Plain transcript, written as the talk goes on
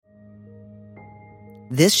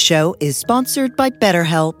This show is sponsored by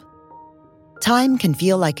BetterHelp. Time can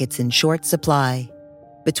feel like it's in short supply.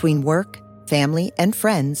 Between work, family, and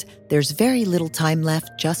friends, there's very little time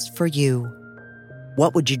left just for you.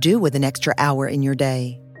 What would you do with an extra hour in your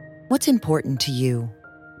day? What's important to you?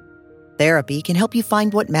 Therapy can help you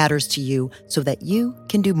find what matters to you so that you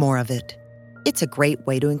can do more of it. It's a great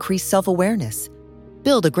way to increase self-awareness,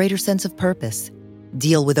 build a greater sense of purpose,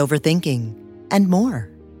 deal with overthinking, and more.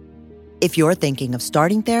 If you're thinking of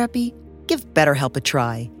starting therapy, give BetterHelp a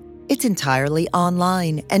try. It's entirely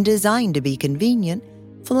online and designed to be convenient,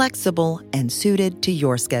 flexible, and suited to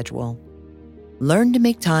your schedule. Learn to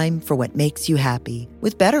make time for what makes you happy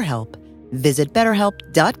with BetterHelp. Visit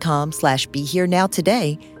BetterHelp.com/BeHereNow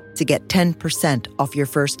today to get 10% off your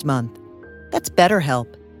first month. That's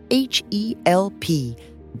BetterHelp,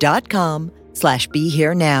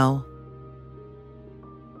 HELP.com/BeHereNow.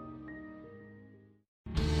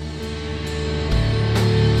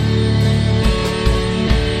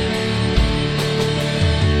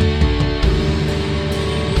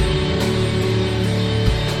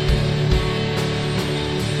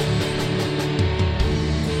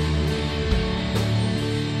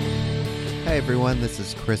 Hi everyone, this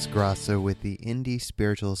is Chris Grosso with the Indie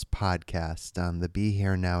Spirituals podcast on the Be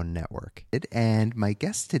Here Now network. And my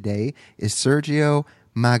guest today is Sergio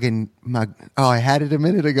I had it a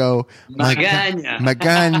minute ago.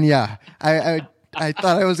 Magana. I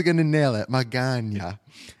thought I was going to nail it. Magana.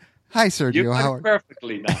 Hi, Sergio. You got it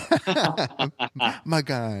perfectly now.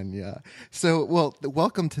 Magana. So,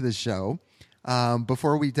 welcome to the show.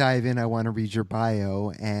 Before we dive in, I want to read your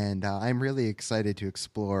bio, and I'm really excited to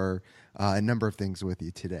explore a number of things with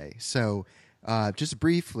you today. So, just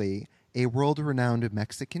briefly, a world-renowned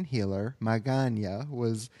Mexican healer, Magana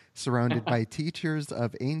was surrounded by teachers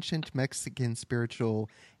of ancient Mexican spiritual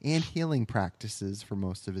and healing practices for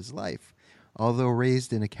most of his life. Although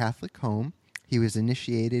raised in a Catholic home, he was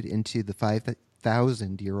initiated into the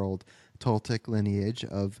 5,000-year-old Toltec lineage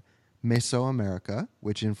of Mesoamerica,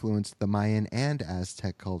 which influenced the Mayan and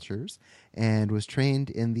Aztec cultures, and was trained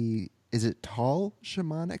in the, is it Tol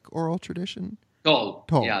shamanic oral tradition? Tol.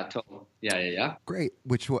 Yeah, Tol. Yeah. Great,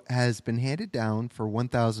 which has been handed down for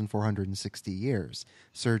 1,460 years.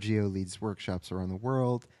 Sergio leads workshops around the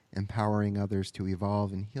world, empowering others to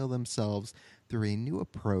evolve and heal themselves through a new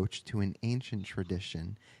approach to an ancient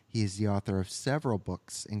tradition. He is the author of several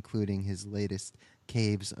books, including his latest,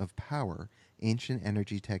 Caves of Power, Ancient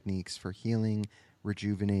Energy Techniques for Healing,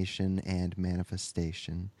 Rejuvenation, and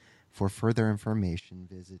Manifestation. For further information,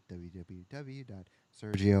 visit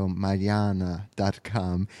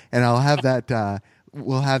www.sergiomagana.com, and I'll have that.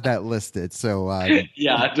 We'll have that listed. So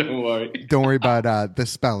yeah, don't worry. Don't worry about the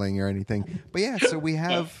spelling or anything. But yeah, so we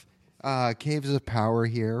have Caves of Power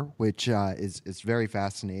here, which is very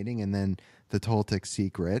fascinating, and then the Toltec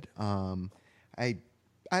Secret. I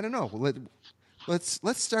don't know. Let's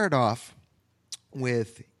start off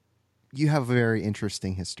with, you have a very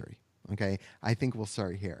interesting history. Okay, I think we'll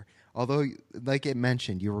start here. Although, like it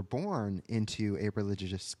mentioned, you were born into a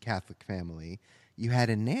religious Catholic family, you had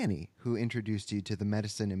a nanny who introduced you to the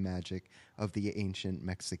medicine and magic of the ancient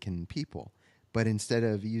Mexican people. But instead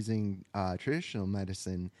of using traditional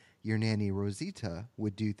medicine, your nanny Rosita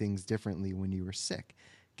would do things differently when you were sick.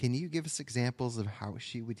 Can you give us examples of how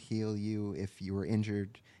she would heal you if you were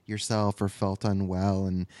injured yourself or felt unwell,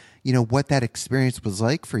 and what that experience was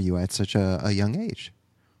like for you at such a young age?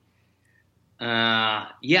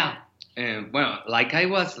 Yeah. Well, like I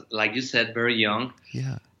was, like you said, very young.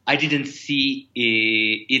 Yeah. I didn't see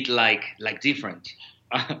it like different.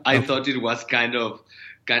 I thought it was kind of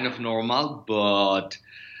normal, but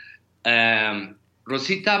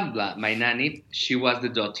Rosita, my nanny, she was the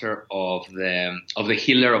daughter of the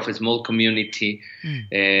healer of a small community,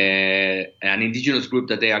 an indigenous group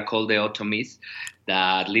that they are called the Otomis,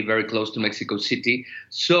 that live very close to Mexico City.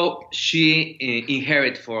 So she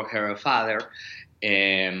inherited for her father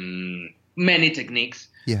many techniques.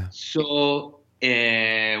 Yeah. So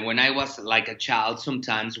when I was like a child,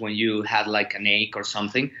 sometimes when you had like an ache or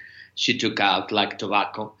something, she took out like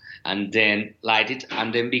tobacco and then light it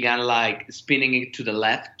and then began like spinning it to the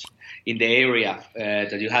left in the area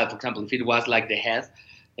that you have. For example, if it was like the head,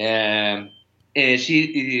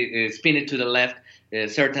 she spin it to the left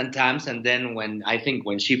certain times, and then when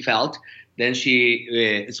she felt, then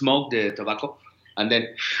she smoked the tobacco and then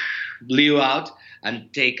blew out and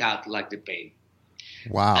take out like the pain.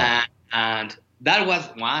 Wow. And that was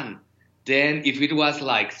one. Then if it was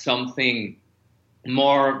like something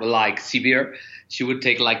more like severe, she would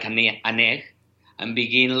take like an egg and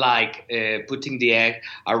begin like putting the egg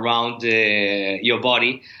around your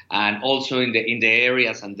body and also in the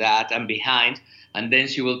areas and that and behind. And then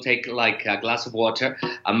she will take like a glass of water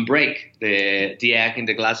and break the egg in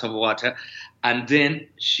the glass of water, and then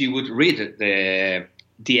she would read the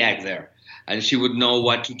egg there, and she would know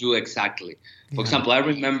what to do exactly. For example, I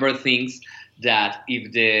remember things that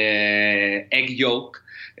if the egg yolk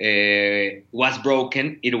was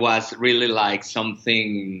broken, it was really like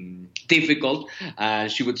something difficult.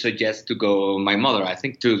 She would suggest my mother, I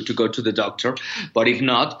think, to go to the doctor. But if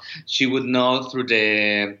not, she would know through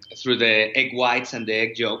the egg whites and the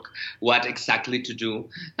egg yolk what exactly to do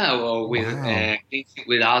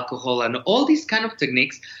with alcohol and all these kind of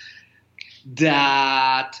techniques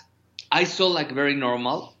that I saw like very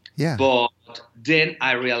normal. Yeah. But then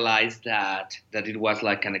I realized that it was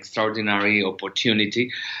like an extraordinary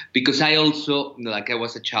opportunity, because I also, like I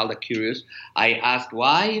was a child, curious. I asked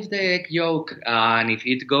why if the egg yolk and if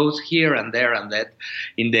it goes here and there and that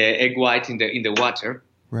in the egg white in the water.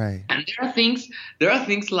 Right. And there are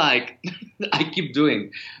things like I keep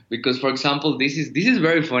doing, because for example, this is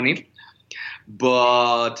very funny,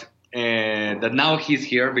 but. That now he's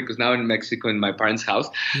here because now in Mexico in my parents' house,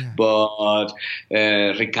 but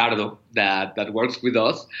Ricardo that works with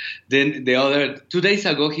us. Then the other 2 days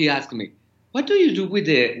ago he asked me, "What do you do with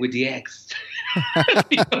the eggs?"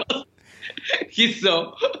 Because he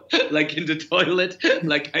saw like in the toilet,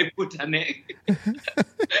 like I put an egg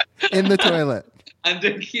in the toilet. And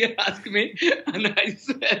then he asked me, and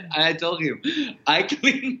I told him, I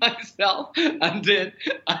clean myself, and then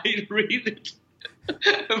I read it.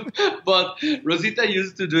 But Rosita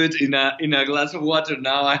used to do it in a glass of water.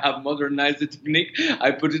 Now I have modernized the technique.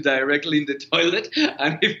 I put it directly in the toilet,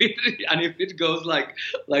 and if it goes like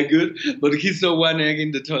good. But he saw one egg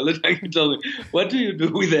in the toilet, and he told me, "What do you do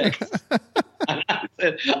with eggs?" And I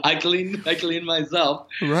said, "I clean myself."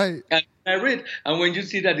 Right. And I read, and when you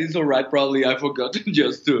see that it's all right, probably I forgot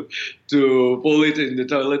just to pull it in the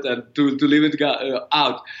toilet and to leave it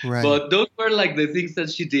out. Right. But those were like the things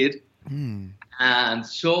that she did. Mm. And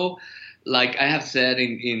so, like I have said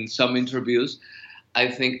in some interviews, I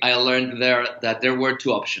think I learned there that there were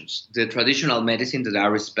two options: the traditional medicine that I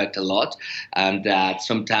respect a lot, and that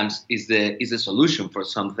sometimes is the solution for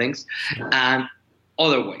some things, and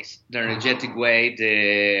other ways, the energetic way,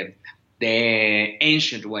 the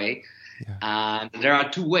ancient way, and there are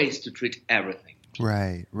two ways to treat everything.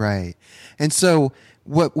 Right, right. And so,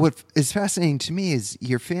 what is fascinating to me is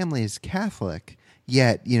your family is Catholic.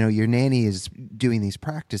 Yet, your nanny is doing these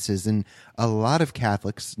practices, and a lot of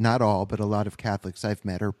Catholics, not all, but a lot of Catholics I've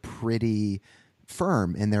met are pretty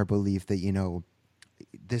firm in their belief that,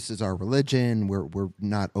 this is our religion. We're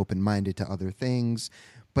not open-minded to other things.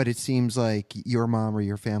 But it seems like your mom or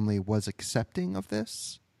your family was accepting of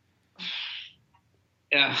this.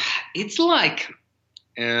 It's like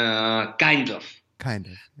kind of.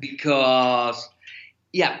 Because,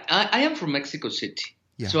 I am from Mexico City.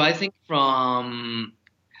 Yeah. So I think from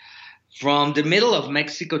the middle of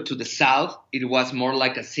Mexico to the south, it was more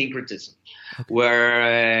like a syncretism,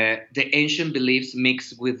 where the ancient beliefs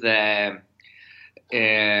mixed with the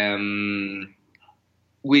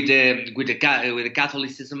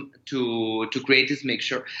Catholicism to create this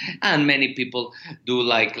mixture. And many people do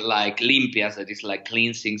like limpias, that is like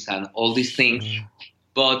cleansings and all these things. Mm-hmm.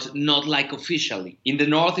 But not like officially. In the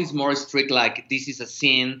north, it's more strict, like this is a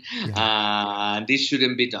sin, this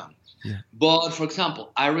shouldn't be done. Yeah. But for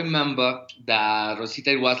example, I remember that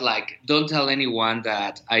Rosita was like, "Don't tell anyone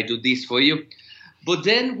that I do this for you." But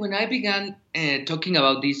then when I began talking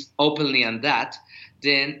about this openly and that,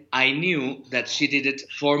 then I knew that she did it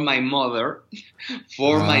for my mother,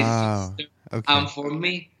 for my sister, and for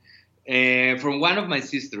me, from one of my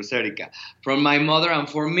sisters, Erica, from my mother and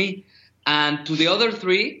for me. And to the other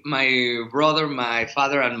three, my brother, my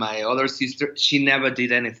father, and my other sister, she never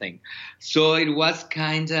did anything. So it was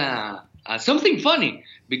kind of something funny,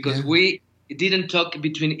 because we didn't talk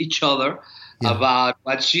between each other about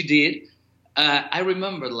what she did. I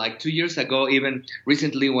remember like 2 years ago, even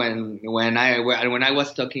recently when I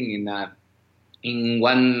was talking in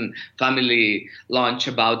one family lunch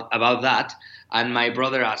about that, and my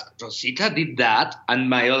brother asked, "Rosita did that?" And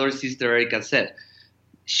my other sister, Erica, said,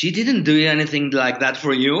 "She didn't do anything like that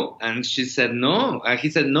for you?" And she said, "No." And he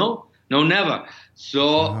said, no, never.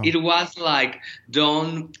 So It was like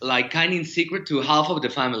done like kind of in secret to half of the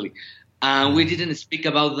family. And we didn't speak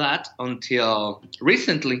about that until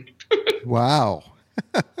recently. Wow.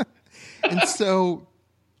 And so,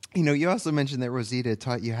 you also mentioned that Rosita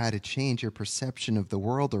taught you how to change your perception of the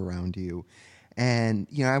world around you. And,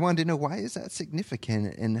 I wanted to know, why is that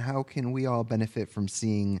significant, and how can we all benefit from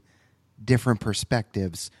seeing different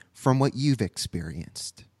perspectives from what you've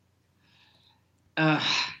experienced?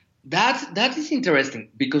 That is interesting,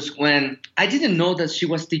 because when I didn't know that she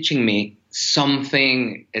was teaching me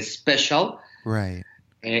something special, Right.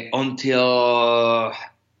 Until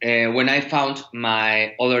when I found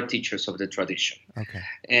my other teachers of the tradition. Okay.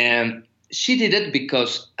 And she did it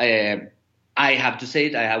because I have to say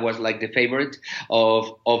it, I was like the favorite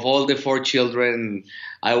of all the 4 children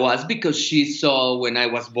I was, because she saw when I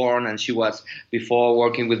was born, and she was before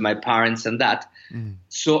working with my parents and that. Mm.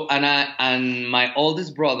 So and my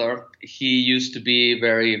oldest brother, he used to be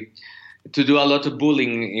to do a lot of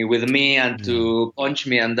bullying with me and to punch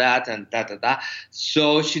me and that and da.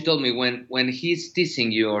 So she told me, when he's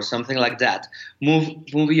teasing you or something like that,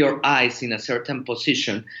 move your eyes in a certain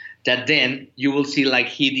position, that then you will see like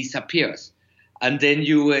he disappears, and then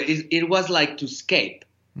it was like to escape.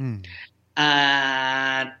 Mm.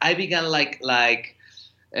 And I began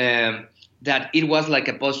that it was like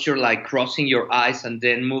a posture, like crossing your eyes and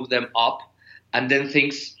then move them up, and then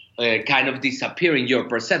things kind of disappear in your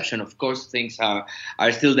perception. Of course, things are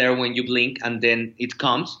still there when you blink, and then it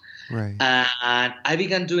comes. Right. And I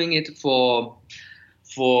began doing it for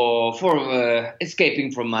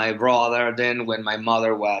escaping from my brother. Then when my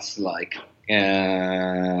mother was like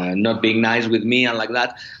not being nice with me and like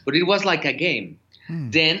that, but it was like a game.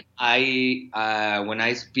 Then when I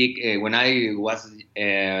was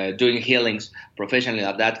doing healings professionally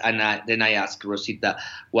at that, and then I asked Rosita,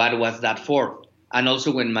 what was that for? And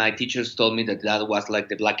also when my teachers told me that was like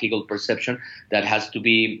the Black Eagle perception, that has to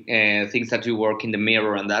be things that you work in the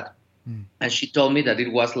mirror and that. And she told me that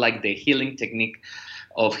it was like the healing technique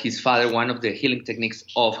of his father, one of the healing techniques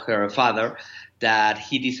of her father, that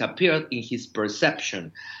he disappeared in his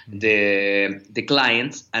perception, the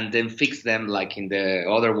clients, and then fix them like in the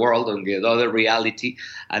other world, in the other reality,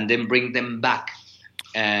 and then bring them back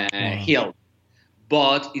healed.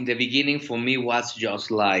 But in the beginning, for me, was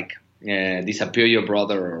just like disappear your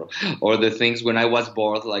brother or the things when I was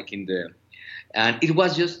bored, like and it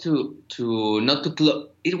was just to not to close.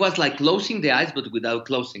 It was like closing the eyes, but without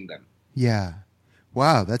closing them. Yeah.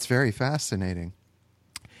 Wow, that's very fascinating.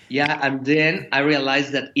 Yeah, and then I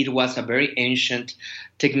realized that it was a very ancient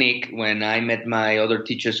technique when I met my other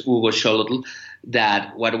teachers, Hugo Xolotl,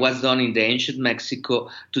 that what was done in the ancient Mexico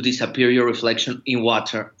to disappear your reflection in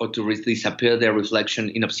water, or to disappear their reflection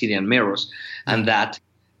in obsidian mirrors, and that.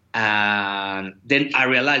 And then I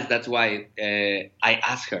realized that's why I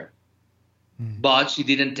asked her. But she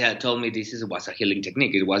didn't tell me was a healing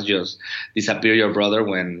technique. It was just disappear your brother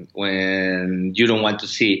when you don't want to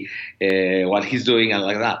see what he's doing and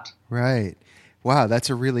like that. Right. Wow,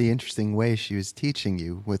 that's a really interesting way she was teaching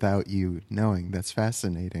you without you knowing. That's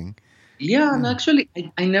fascinating. Yeah, and actually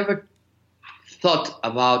I never thought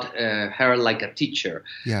about her like a teacher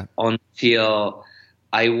until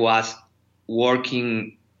I was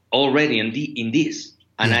working already in this.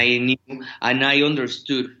 And I knew and I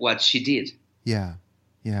understood what she did. Yeah,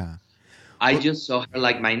 yeah. I just saw her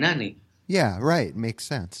like my nanny. Yeah, right. Makes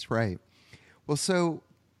sense, right. Well, so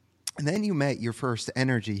then you met your first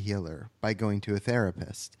energy healer by going to a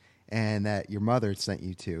therapist, and that your mother sent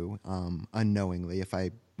you to unknowingly, if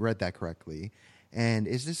I read that correctly. And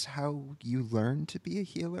is this how you learned to be a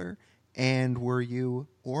healer? And were you,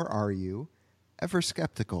 or are you, ever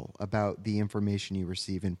skeptical about the information you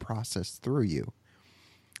receive and process through you?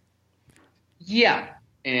 Yeah.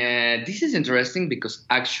 This is interesting because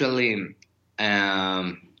actually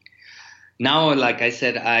now, like I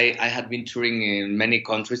said, I had been touring in many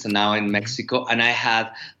countries and now in Mexico, and I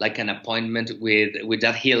had like an appointment with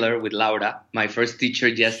that healer, with Laura, my first teacher,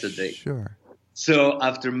 yesterday. Sure. So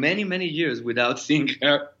after many, many years without seeing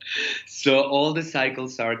her, so all the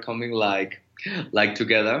cycles are coming like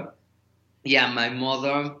together. Yeah, my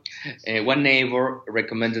mother, one neighbor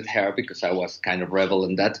recommended her because I was kind of rebel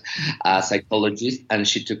in that, a psychologist, and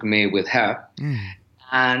she took me with her.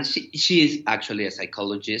 And she is actually a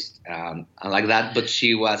psychologist, and like that, but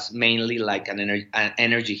she was mainly like an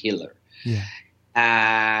energy healer. Yeah.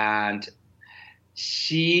 And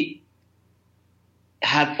she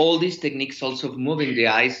had all these techniques also of moving the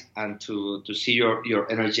eyes and to see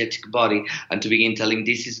your energetic body and to begin telling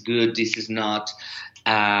this is good, this is not.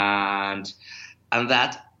 And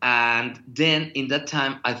that, and then in that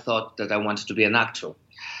time I thought that I wanted to be an actor.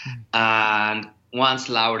 And once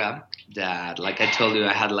Laura, that, like I told you,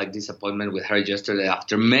 I had like this appointment with her yesterday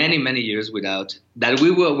after many, many years without that we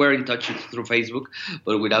were in touch through Facebook,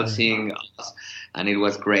 but without seeing us, and it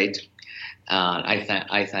was great.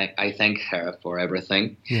 I thank her for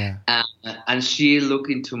everything. Yeah. And she looked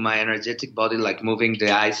into my energetic body, like moving the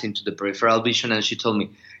eyes into the peripheral vision, and she told me,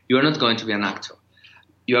 "You are not going to be an actor.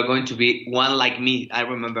 you are going to be one like me. I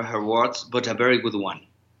remember her words, but a very good one.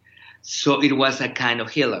 So it was a kind of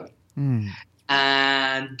healer.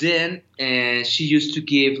 And then she used to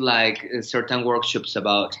give like certain workshops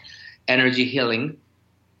about energy healing,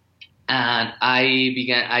 and I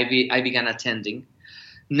began attending,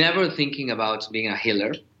 never thinking about being a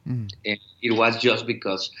healer. It was just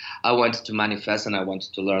because I wanted to manifest and I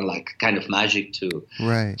wanted to learn like kind of magic to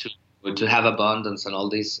have abundance and all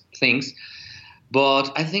these things.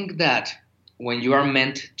 But I think that when you are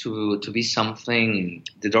meant to be something,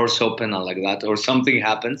 the doors open and like that, or something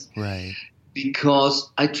happens. Right.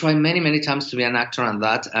 Because I tried many times to be an actor and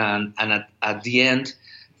that, and at the end,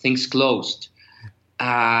 things closed.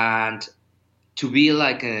 And to be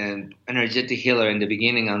like an energetic healer in the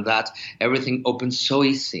beginning and that, everything opened so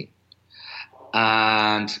easy.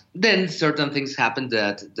 And then certain things happened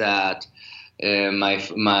that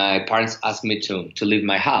my parents asked me to leave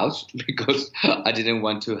my house because I didn't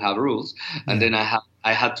want to have rules. And then I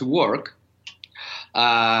had to work.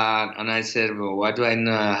 And I said, well, what do I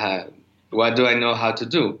know how to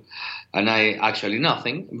do? And I actually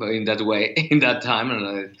nothing in that way, in that time. And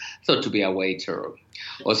I thought to be a waiter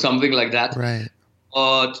or something like that. Right.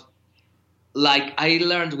 But like I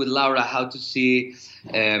learned with Laura how to see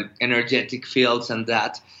energetic fields and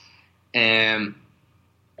that.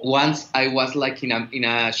 Once I was like in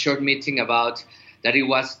a short meeting about that it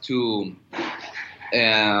was to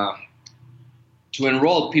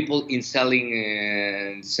enroll people in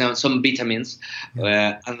selling some vitamins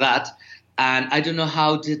and that. And I don't know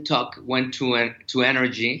how the talk went to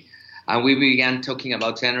energy, and we began talking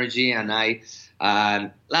about energy. And I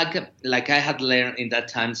like I had learned in that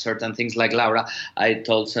time certain things like Laura. I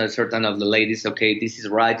told certain of the ladies, okay, this is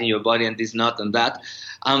right in your body and this not and that.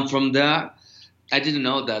 And from there, I didn't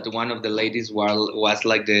know that one of the ladies was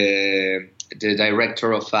like the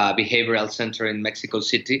director of a behavioral center in Mexico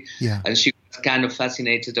City, and she was kind of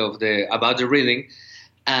fascinated about the reading.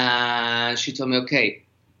 And she told me, okay,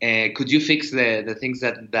 could you fix the things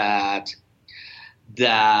that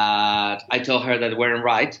I told her that weren't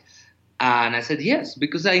right? And I said yes,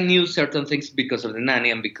 because I knew certain things because of the nanny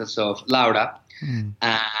and because of Laura.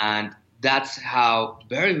 And that's how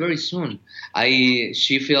very soon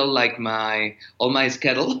she felt like all my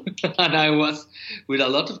schedule, and I was with a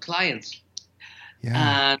lot of clients.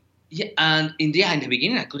 And in the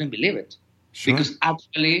beginning I couldn't believe it, because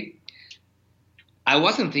actually I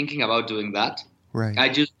wasn't thinking about doing that. Right. I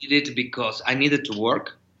just did it because I needed to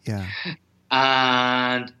work. Yeah.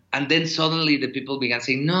 And then suddenly the people began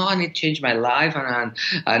saying, no, I need to change my life,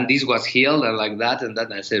 and this was healed and like that and that.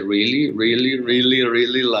 And I said, really,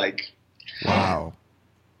 like. Wow.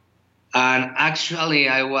 And actually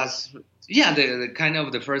I was, the kind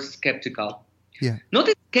of the first skeptical. Yeah. Not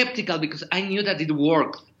skeptical because I knew that it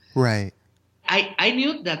worked. Right. I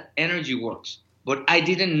knew that energy works, but I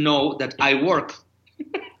didn't know that I work.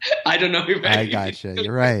 I don't know if I gotcha.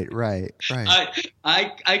 You're right.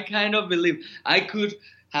 I kind of believe I could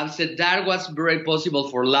have said that was very possible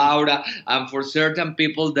for Laura and for certain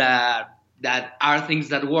people that are things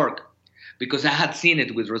that work, because I had seen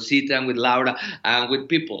it with Rosita and with Laura and with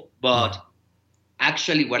people. But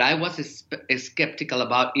actually what I was skeptical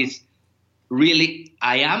about is really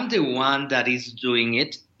I am the one that is doing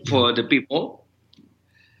it for the people.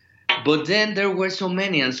 But then there were so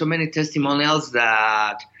many testimonials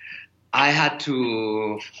that I had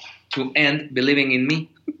to end believing in me.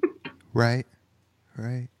 Right.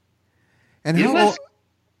 And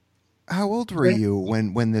how old were you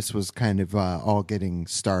when this was kind of all getting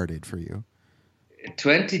started for you?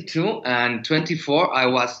 22 and 24. I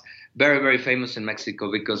was very famous in Mexico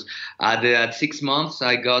because at 6 months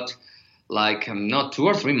I got like not 2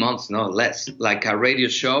 or 3 months, no less, like a radio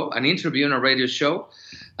show, an interview on a radio show.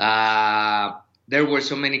 There were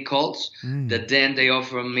so many calls that then they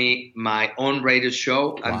offered me my own radio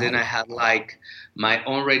show. And then I had like my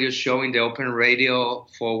own radio show in the open radio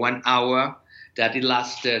for 1 hour that it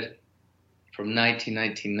lasted from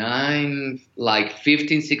 1999, like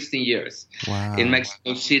 15, 16 years in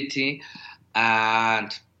Mexico City.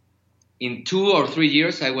 And in 2 or 3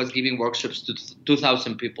 years, I was giving workshops to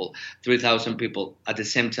 2,000 people, 3,000 people at the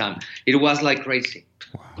same time. It was like crazy.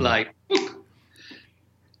 Like,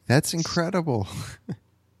 that's incredible.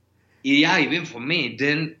 Yeah, even for me.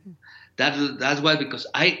 Then that's why, because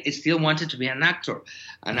I still wanted to be an actor.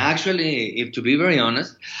 And actually, if to be very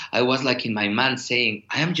honest, I was like in my mind saying,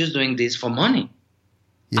 I am just doing this for money.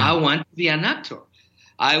 I want to be an actor.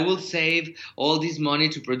 I will save all this money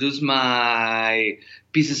to produce my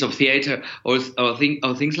pieces of theater or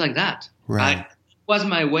things like that. Right. It was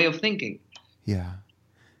my way of thinking. Yeah.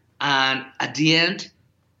 And at the end,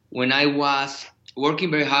 when I was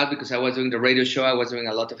working very hard because I was doing the radio show, I was doing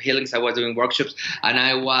a lot of healings, I was doing workshops, and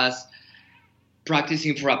I was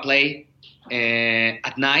practicing for a play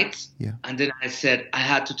at night. Yeah. And then I said I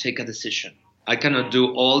had to take a decision. I cannot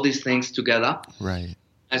do all these things together. Right.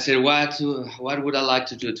 I said, what would I like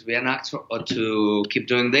to do? To be an actor or to keep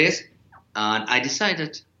doing this? And I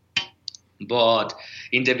decided. But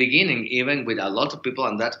in the beginning, even with a lot of people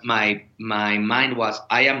and that, my mind was,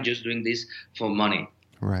 I am just doing this for money.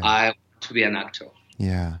 Right. I want to be an actor.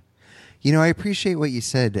 Yeah. You know, I appreciate what you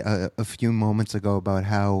said a few moments ago about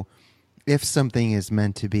how if something is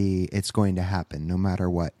meant to be, it's going to happen no matter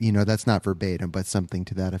what. You know, that's not verbatim, but something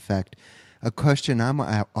to that effect. A question I'm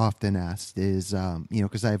often asked is,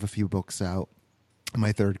 because I have a few books out.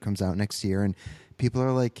 My third comes out next year, and people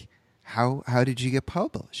are like, how did you get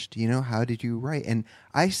published? You know, how did you write? And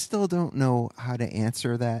I still don't know how to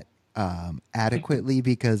answer that adequately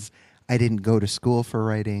because I didn't go to school for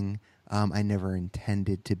writing. I never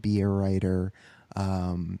intended to be a writer.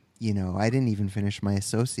 I didn't even finish my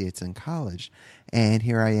associates in college. And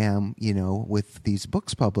here I am, with these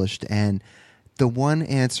books published. And the one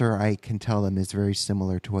answer I can tell them is very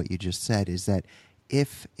similar to what you just said, is that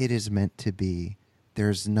if it is meant to be,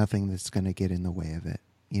 there's nothing that's going to get in the way of it.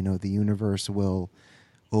 You know, the universe will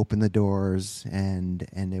open the doors and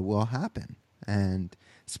it will happen. And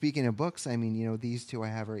speaking of books, I mean, these two I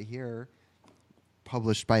have right here,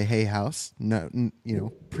 published by Hay House,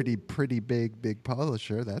 pretty big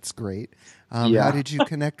publisher. That's great. How did you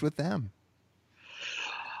connect with them?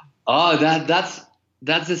 Oh, that's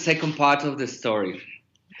the second part of the story,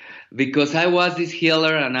 because I was this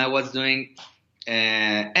healer and I was doing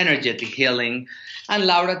energetic healing, and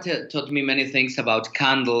Laura taught me many things about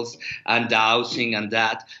candles and dowsing and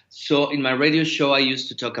that. So in my radio show, I used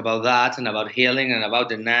to talk about that and about healing and about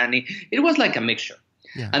the nanny. It was like a mixture.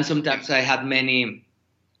 Yeah. And sometimes I had many,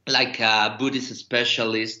 like a Buddhist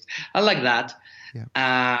specialist, I like that. Yeah.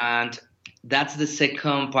 And that's the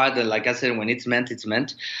second part that, like I said, when it's meant, it's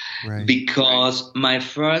meant. Right. Because my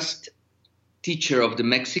first teacher of the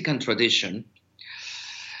Mexican tradition,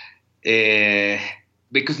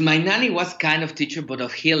 because my nanny was kind of teacher, but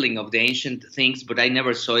of healing, of the ancient things, but I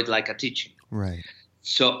never saw it like a teaching. Right.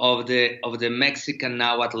 So of the Mexican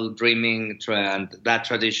Nahuatl dreaming that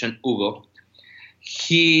tradition, Hugo,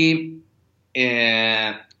 he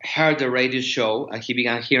heard the radio show and he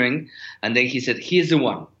began hearing, and then he said, he's the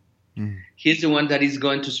one. Mm. He's the one that is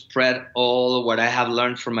going to spread all what I have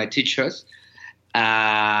learned from my teachers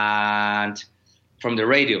and from the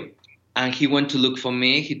radio. And he went to look for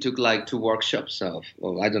me. He took like 2 workshops of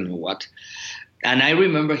I don't know what. And I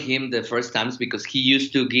remember him the first times because he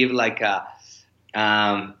used to give like a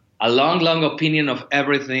long opinion of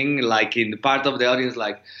everything, like in the part of the audience,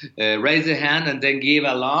 like raise the hand and then give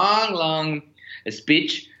a long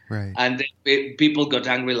speech. Right. And then people got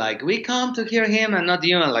angry, like, we come to hear him and not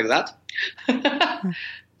you, and like that.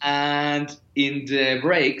 And in the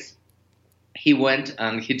breaks, he went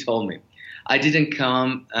and he told me, I didn't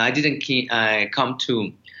come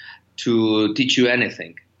to teach you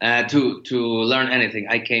anything, to learn anything.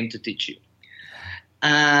 I came to teach you.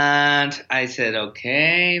 And I said,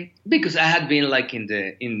 okay, because I had been like in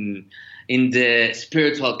the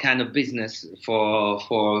spiritual kind of business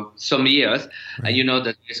for some years. Right. And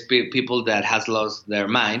that there's people that has lost their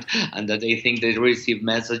mind and that they think they receive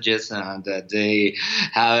messages and that they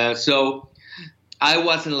have, so I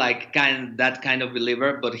wasn't like that kind of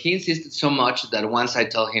believer, but he insisted so much that once I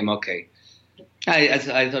told him, okay,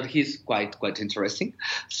 I thought he's quite interesting.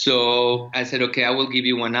 So I said, okay, I will give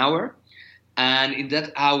you 1 hour. And in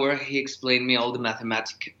that hour, he explained me all the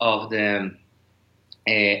mathematics of the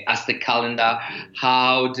Aztec calendar,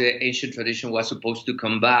 how the ancient tradition was supposed to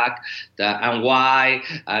come back, and why,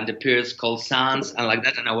 and the periods called suns, and like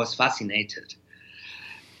that. And I was fascinated.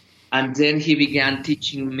 And then he began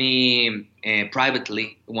teaching me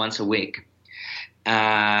privately once a week.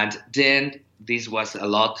 And then this was a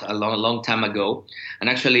long time ago. And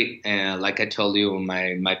actually, like I told you,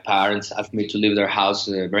 my parents asked me to leave their house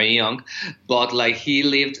very young. But like he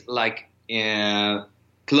lived like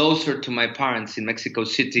closer to my parents in Mexico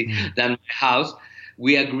City than my house.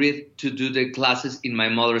 We agreed to do the classes in my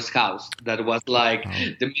mother's house. That was like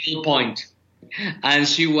the middle point. And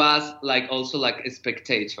she was like also like a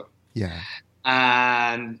spectator. Yeah.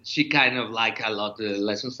 And she kind of liked a lot of the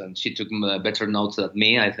lessons, and she took better notes than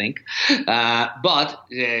me, I think. But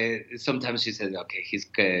sometimes she said, okay, he's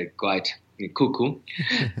quite cuckoo.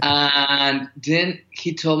 And then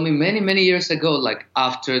he told me many years ago, like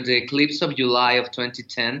after the eclipse of July of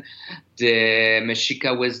 2010, the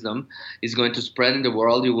Mexica wisdom is going to spread in the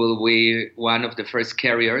world. You will be one of the first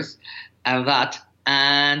carriers and that.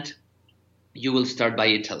 And you will start by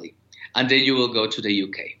Italy, and then you will go to the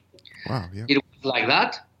UK. Wow. Yeah. It was like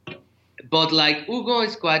that. But like Hugo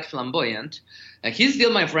is quite flamboyant, and he's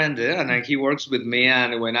still my friend there, and he works with me,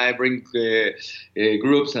 and when I bring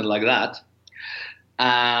groups and like that.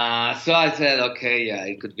 So I said, okay, yeah,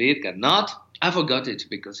 it could be, it cannot. I forgot it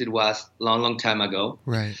because it was long time ago.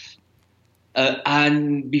 Right.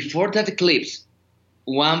 And before that eclipse,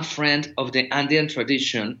 one friend of the Andean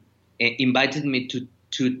tradition invited me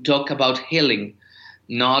to talk about healing,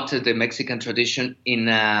 not the Mexican tradition, in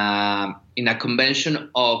a convention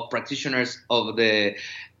of practitioners of the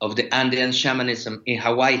Andean shamanism in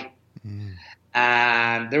Hawaii. Mm.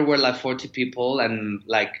 And there were like 40 people, and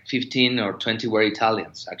like 15 or 20 were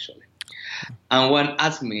Italians, actually. And one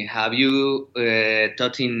asked me, have you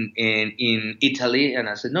taught in Italy? And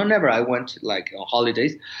I said, no, never. I went like on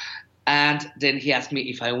holidays. And then he asked me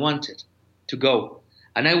if I wanted to go.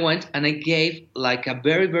 And I went, and I gave like a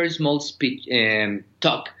very, very small speech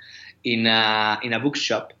talk in a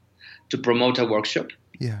bookshop to promote a workshop.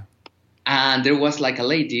 Yeah. And there was like a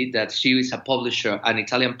lady that she is a publisher, an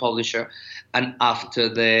Italian publisher. And after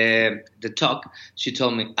the talk, she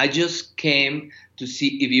told me, I just came to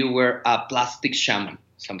see if you were a plastic shaman,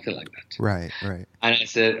 something like that. Right, right. And I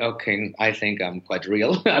said, okay, I think I'm quite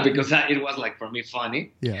real because it was like for me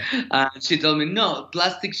funny. Yeah. And she told me, no,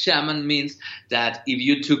 plastic shaman means that if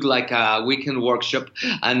you took like a weekend workshop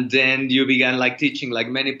and then you began like teaching, like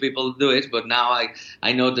many people do it, but now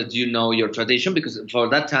I know that you know your tradition, because for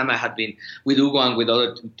that time I had been with Hugo and with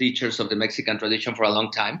other teachers of the Mexican tradition for a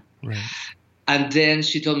long time. Right. And then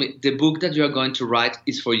she told me, the book that you are going to write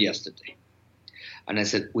is for yesterday. And I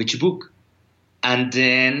said, which book? And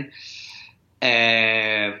then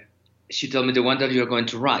she told me, the one that you're going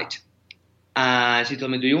to write. And she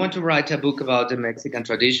told me, do you want to write a book about the Mexican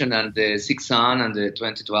tradition and the Sixth Sun and the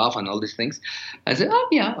 2012 and all these things? I said, oh,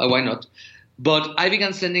 yeah, why not? But I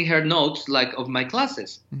began sending her notes like of my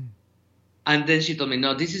classes. Mm. And then she told me,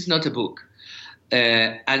 no, this is not a book.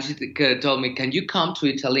 And she told me, can you come to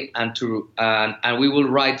Italy and we will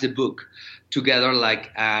write the book together,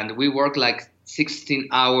 like, and we work like 16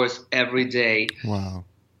 hours every day. Wow.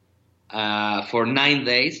 For 9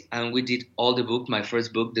 days, and we did all the book, my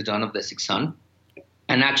first book, The Dawn of the Sixth Sun.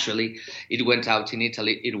 And actually, it went out in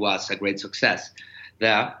Italy. It was a great success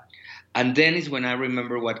there. And then is when I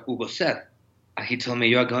remember what Hugo said. He told me,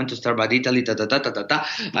 you are going to start by Italy, ta, ta, ta, ta, ta, ta.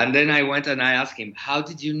 And then I went and I asked him, how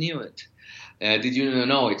did you knew it? Did you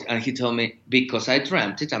know it? And he told me, because I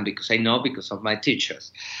dreamt it and because I know because of my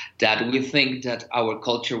teachers, that we think that our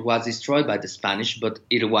culture was destroyed by the Spanish, but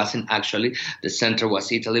it wasn't actually. The center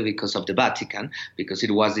was Italy because of the Vatican, because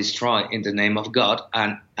it was destroyed in the name of God.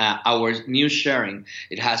 And our new sharing,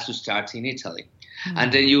 it has to start in Italy. Mm-hmm.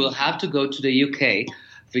 And then you will have to go to the UK,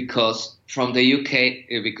 because from the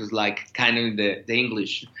UK, because like kind of the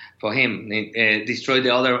English for him destroyed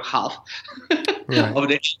the other half right. of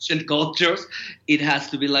the ancient cultures. It has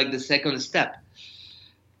to be like the second step.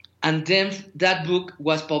 And then that book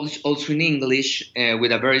was published also in English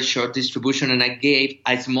with a very short distribution. And I gave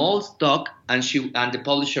a small talk, and the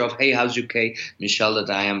publisher of Hay House UK, Michelle, that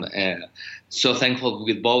I am so thankful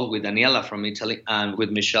with both, with Daniela from Italy and with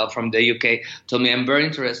Michelle from the UK, told me I'm very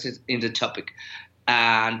interested in the topic.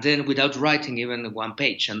 And then without writing even one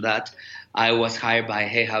page on that, I was hired by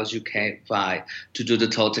Hay House UK to do the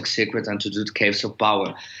Toltec Secret and to do the Caves of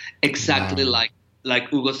Power. Exactly wow. like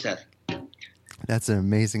Hugo said. That's an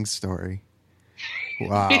amazing story.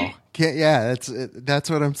 Wow. Yeah, that's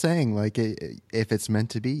what I'm saying. Like, if it's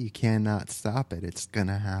meant to be, you cannot stop it. It's going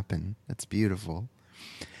to happen. That's beautiful.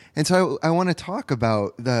 And so I want to talk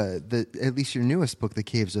about the at least your newest book, The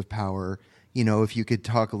Caves of Power. You know, if you could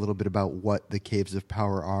talk a little bit about what the Caves of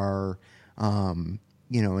Power are,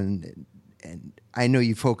 you know, and I know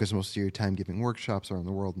you focus most of your time giving workshops around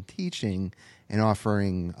the world and teaching and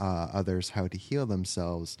offering others how to heal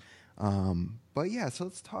themselves. But yeah, so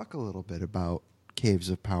let's talk a little bit about Caves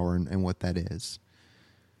of Power and what that is.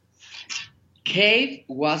 Cave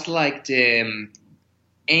was like the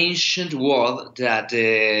ancient world that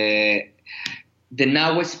the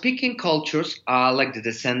now-speaking cultures are like the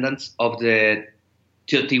descendants of the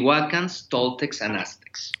Teotihuacans, Toltecs, and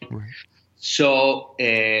Aztecs. Right. So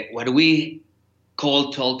what we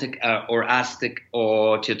call Toltec or Aztec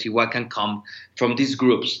or Teotihuacan come from these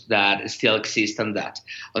groups that still exist and that.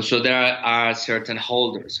 And so there are certain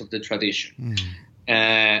holders of the tradition.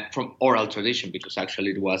 From oral tradition, because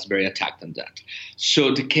actually it was very attacked on that.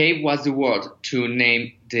 So the cave was the word to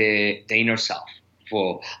name the inner self,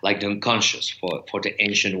 for like the unconscious, for the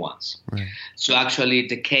ancient ones. Right. So actually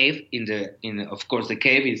the cave of course the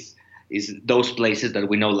cave is those places that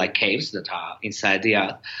we know like caves that are inside the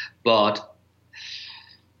earth, but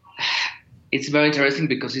it's very interesting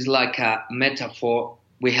because it's like a metaphor.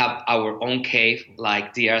 We have our own cave,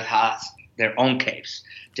 like the earth has their own caves,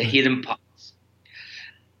 the hidden parts.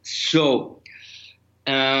 So,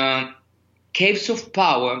 caves of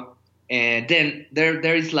power. Then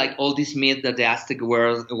there is like all this myth that the Aztec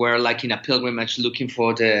were like in a pilgrimage looking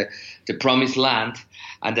for the promised land,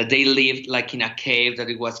 and that they lived like in a cave that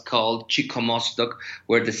it was called Chicomostoc,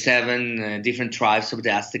 where the 7 different tribes of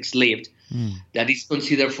the Aztecs lived. That is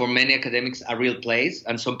considered for many academics a real place,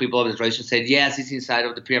 and some people of the tradition said yes, it's inside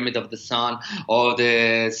of the Pyramid of the Sun or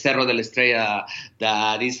the Cerro de la Estrella.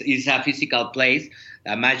 That is a physical place,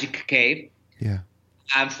 a magic cave. Yeah.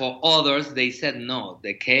 And for others, they said, no,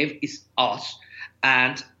 the cave is us.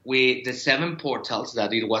 And the 7 portals,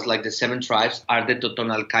 that it was like the 7 tribes, are the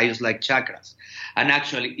Totonalcayos like chakras. And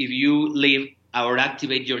actually, if you live or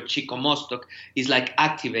activate your Chicomostoc, it's like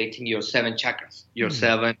activating your 7 chakras, your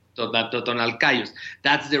 7 Totonalcayos.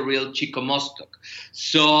 That's the real Chicomostoc.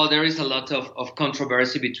 So there is a lot of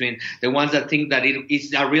controversy between the ones that think that it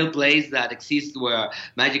is a real place that exists where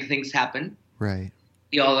magic things happen. Right.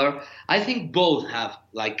 The other, I think both have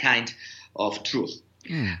like kind of truth.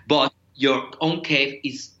 But your own cave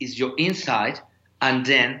is your inside, and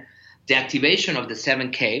then the activation of the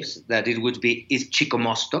 7 caves that it would be is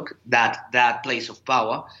Chicomostoc, that place of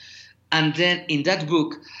power. And then in that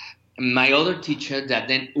book, my other teacher that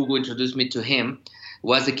then Hugo introduced me to him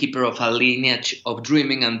was the keeper of a lineage of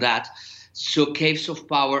dreaming and that. So caves of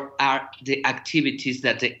power are the activities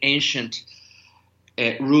that the ancient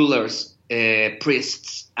rulers,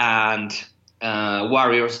 priests and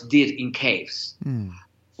warriors did in caves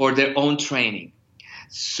for their own training.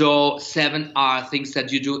 So 7 are things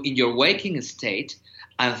that you do in your waking state,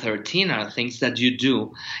 and 13 are things that you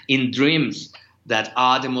do in dreams that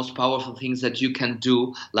are the most powerful things that you can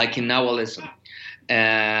do, like in Nahualism,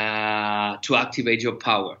 to activate your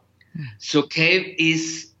power. So cave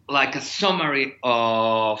is like a summary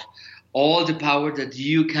of all the power that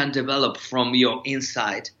you can develop from your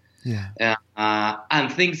inside. Yeah.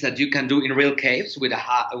 And things that you can do in real caves with a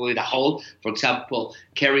hole, for example,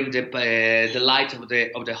 carrying the light of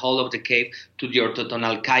the hole of the cave to your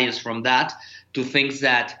Totonalcayos from that, to things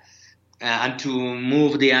that and to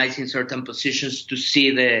move the eyes in certain positions to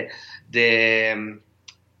see the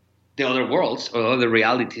other worlds or other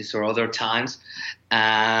realities or other times.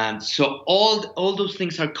 And so all those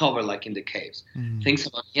things are covered like in the caves. Things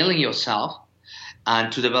about healing yourself.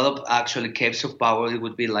 And to develop actually caves of power, it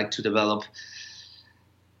would be like to develop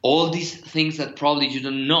all these things that probably you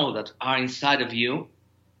don't know that are inside of you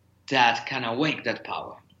that can awake that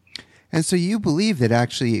power. And so you believe that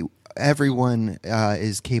actually everyone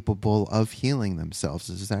is capable of healing themselves.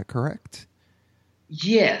 Is that correct?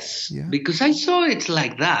 Yes, Yeah. Because I saw it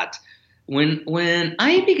like that. When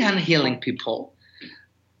I began healing people,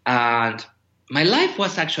 and my life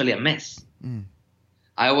was actually a mess.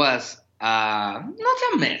 I was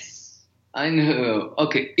not a mess. I know.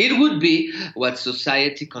 Okay, it would be what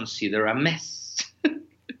society consider a mess.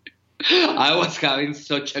 I was having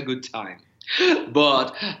such a good time.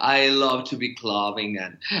 But I love to be clubbing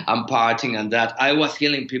and partying and that. I was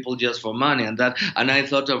healing people just for money and that. And I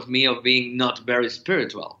thought of being not very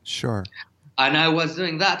spiritual. Sure. And I was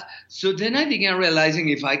doing that. So then I began realizing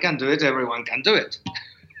if I can do it, everyone can do it.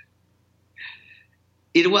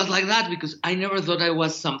 It was like that because I never thought I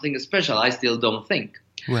was something special. I still don't think.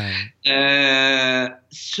 Right.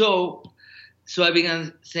 So I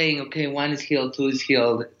began saying, okay, 1 is healed, 2 is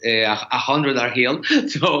healed, 100 are healed.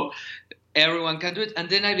 So everyone can do it. And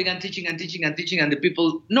then I began teaching and teaching and teaching. And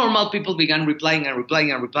normal people began replying and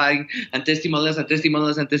replying and replying and testimonials and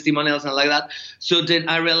testimonials and testimonials and like that. So then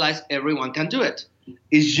I realized everyone can do it.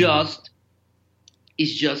 It's just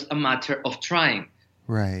a matter of trying.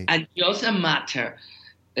 Right. And just a matter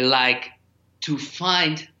like to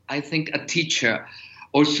find, I think, a teacher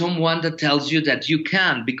or someone that tells you that you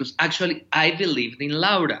can, because actually I believed in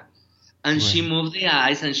Laura and she moved the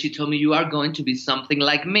eyes and she told me you are going to be something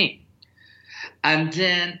like me. And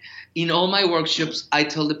then in all my workshops, I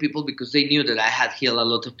told the people, because they knew that I had healed a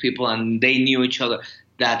lot of people and they knew each other,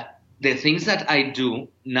 that the things that I do,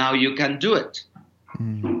 now you can do it.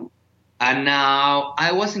 And now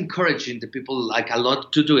I was encouraging the people like a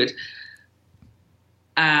lot to do it.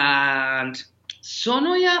 And so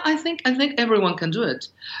no, yeah, I think everyone can do it.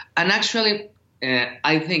 And actually,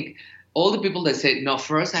 I think all the people that say, no,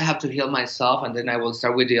 first I have to heal myself and then I will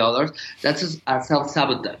start with the others, that's a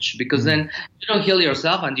self-sabotage, because then you don't heal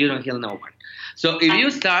yourself and you don't heal no one. So if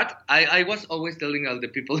you start, I was always telling all the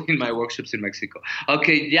people in my workshops in Mexico,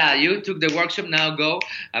 okay, yeah, you took the workshop, now go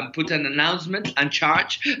and put an announcement and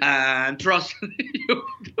charge and trust you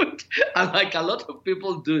put And like a lot of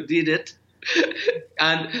people did it,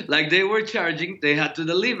 and like they were charging, they had to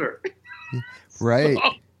deliver. Right.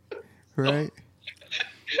 Right.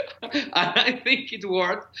 And I think it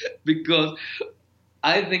worked because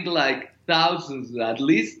I think like thousands, at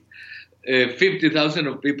least 50,000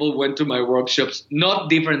 of people went to my workshops, not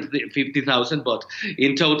different 50,000, but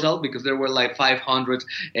in total, because there were like 500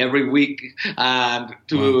 every week, and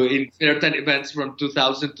in certain events from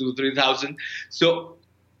 2,000 to 3,000. So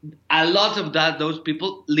a lot of those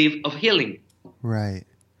people live of healing. Right.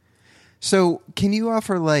 So can you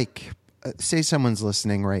offer, like, say someone's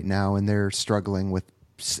listening right now and they're struggling with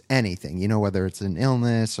anything, you know, whether it's an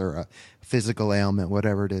illness or a physical ailment,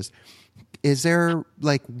 whatever it is there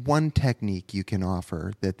like one technique you can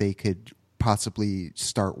offer that they could possibly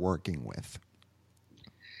start working with?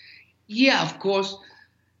 Yeah, of course.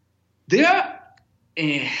 There are,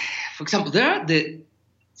 for example, there are the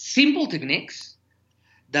simple techniques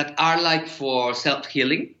that are like for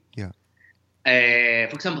self-healing. Yeah.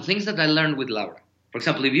 For example, things that I learned with Laura. For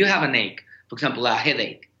example, if you have an ache, for example, a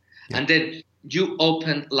headache, and then you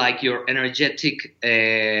open like your energetic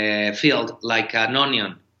field like an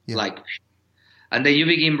onion, and then you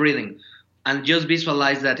begin breathing, and just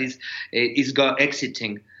visualize that it's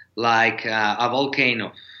exiting like a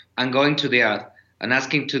volcano and going to the earth and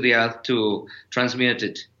asking to the earth to transmute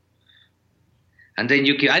it. And then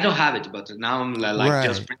I don't have it, but now I'm like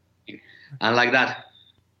just breathing and like that.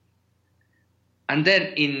 And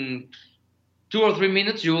then in 2 or 3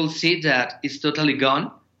 minutes, you will see that it's totally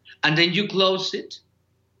gone. And then you close it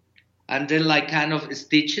and then like kind of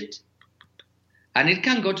stitch it. And it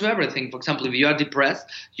can go to everything. For example, if you are depressed,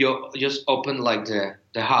 you just open like the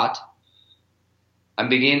heart and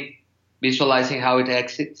begin visualizing how it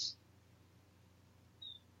exits.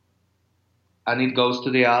 And it goes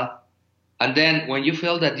to the earth. And then when you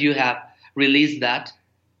feel that you have released that,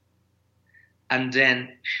 and then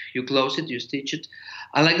you close it, you stitch it.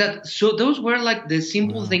 I like that. So those were like the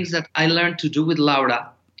simple things that I learned to do with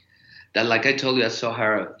Laura. That, like I told you, I saw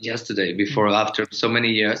her yesterday, after so many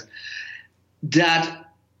years. That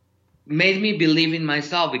made me believe in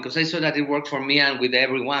myself, because I saw that it worked for me and with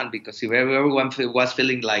everyone. Because if everyone was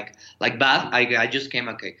feeling like bad, I just came,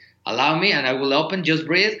 okay, allow me, and I will open, just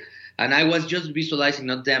breathe. And I was just visualizing,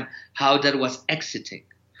 not them, how that was exiting.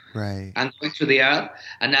 Right. And going to the earth,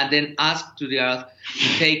 and I then ask to the earth to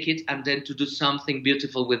take it and then to do something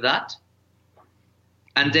beautiful with that.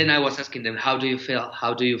 And then I was asking them, how do you feel?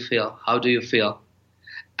 How do you feel? How do you feel?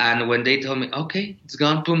 And when they told me, okay, it's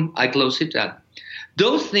gone, boom, I close it down.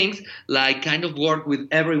 Those things, like, kind of work with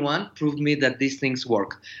everyone, proved me that these things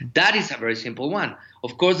work. That is a very simple one.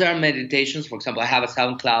 Of course, there are meditations. For example, I have a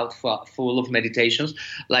SoundCloud full of meditations,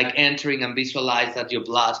 like entering and visualize that your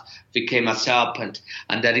blood became a serpent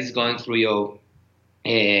and that it's going through your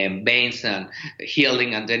veins and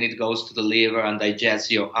healing, and then it goes to the liver and digests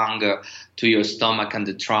your anger, to your stomach and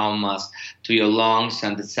the traumas, to your lungs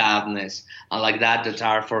and the sadness, and like that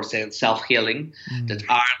are for self-healing, that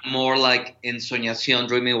are more like ensoñación,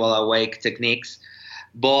 dreaming while awake techniques.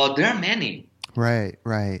 But there are many. Right.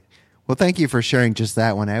 Well, thank you for sharing just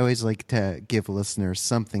that one. I always like to give listeners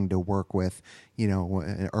something to work with, you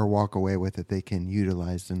know, or walk away with that they can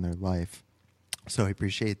utilize in their life. So I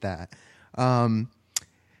appreciate that.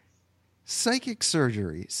 Psychic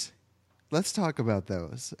surgeries. Let's talk about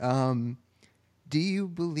those. Do you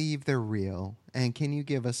believe they're real? And can you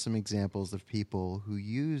give us some examples of people who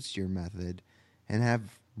used your method and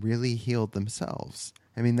have really healed themselves?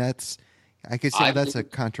 I mean, I could say that's a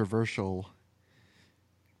controversial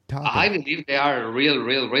topic. I believe they are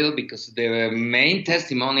real, because the main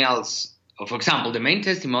testimonials, for example, the main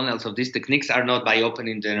testimonials of these techniques are not by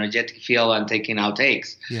opening the energetic field and taking out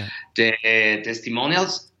eggs. Yeah. The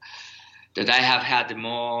testimonials that I have had the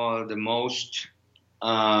most,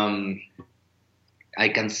 I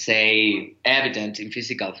can say, evident in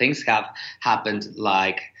physical things have happened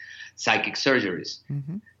like psychic surgeries.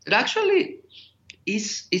 Mm-hmm. It actually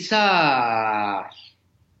is a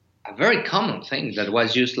very common thing that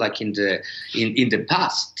was used like in the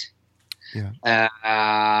past. Yeah.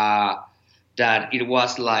 That it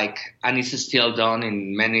was like, and it's still done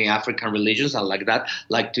in many African religions and like that,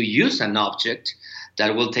 like to use an object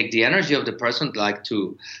that will take the energy of the person, like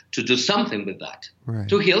to do something with that, right,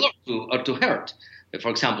 to heal or to hurt. For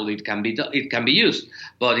example, it can be used,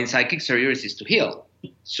 but in psychic surgeries is to heal.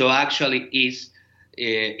 So actually,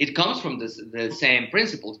 it comes from the same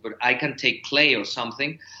principles. But I can take clay or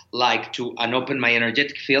something like and open my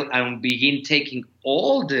energetic field and begin taking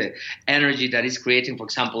all the energy that is creating, for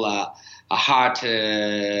example, a heart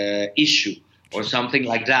issue or something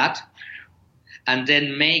like that, and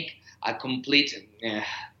then make a complete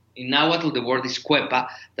in Nahuatl the word is cuepa,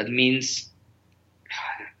 that means,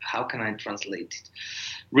 how can I translate it?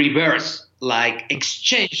 Reverse, like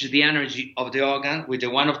exchange the energy of the organ with the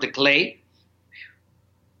one of the clay.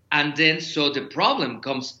 And then so the problem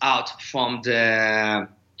comes out from the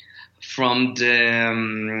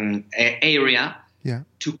area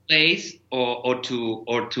to place or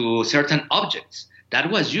to certain objects. That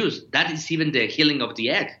was used. That is even the healing of the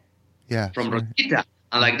egg from Rosita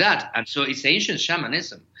and like that. And so it's ancient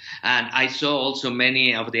shamanism. And I saw also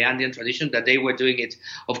many of the Andean tradition that they were doing it.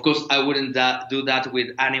 Of course, I wouldn't do that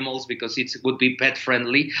with animals because it would be pet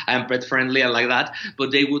friendly. I am pet friendly and like that.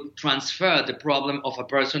 But they would transfer the problem of a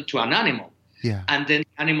person to an animal. Yeah. And then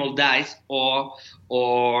the animal dies or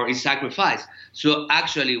is sacrificed. So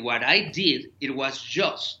actually what I did, it was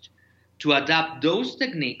just to adapt those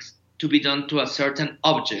techniques to be done to a certain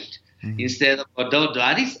object instead of, although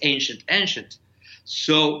that is ancient.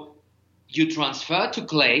 So you transfer to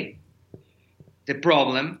clay the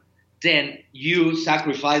problem, then you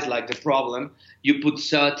sacrifice like the problem, you put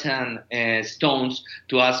certain stones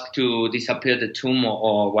to ask to disappear the tumor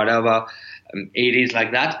or whatever it is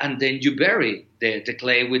like that, and then you bury the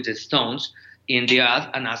clay with the stones in the earth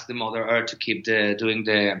and ask the Mother Earth to keep doing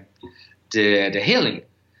the healing.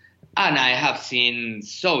 And I have seen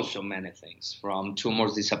so many things, from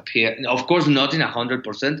tumors disappear. Of course, not in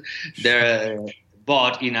 100%.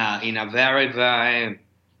 But in a very, very,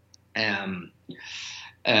 how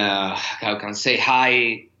can I say,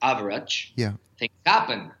 high average, things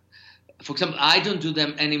happen. For example, I don't do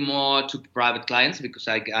them anymore to private clients because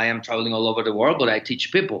I am traveling all over the world, but I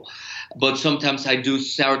teach people. But sometimes I do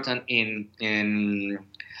certain in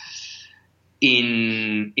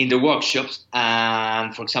the workshops.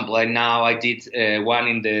 And for example, I did one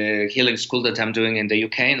in the healing school that I'm doing in the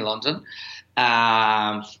UK, in London.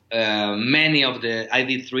 I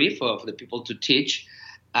did 3 for the people to teach.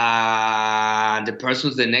 The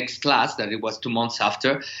persons, the next class, that it was 2 months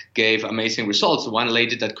after, gave amazing results. One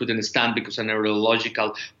lady that couldn't stand because of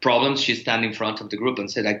neurological problems, she stand in front of the group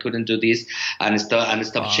and said, I couldn't do this, and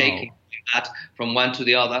stopped shaking that from one to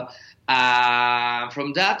the other.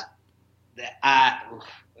 From that,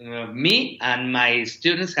 me and my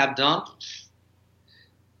students have done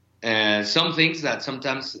some things that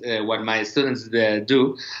sometimes what my students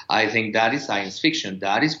do, I think that is science fiction.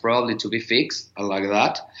 That is probably to be fixed like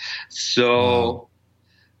that. So,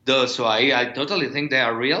 I totally think they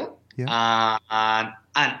are real. Yeah.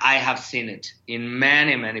 And I have seen it in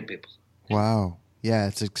many people. Wow. Yeah,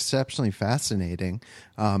 it's exceptionally fascinating.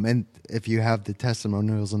 And if you have the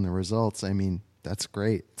testimonials and the results, I mean, that's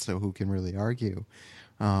great. So who can really argue?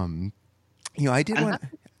 I did want.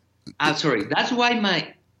 Sorry, that's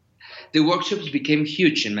why the workshops became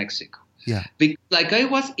huge in Mexico. Yeah. Because like I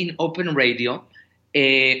was in open radio,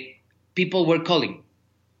 people were calling.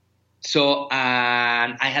 So,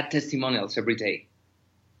 and I had testimonials every day.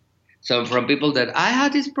 So from people that I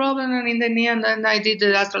had this problem and in the knee, and then I did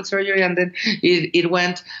the astral surgery, and then it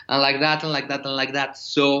went and like that and like that and like that.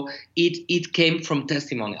 So it came from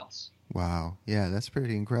testimonials. Wow. Yeah, that's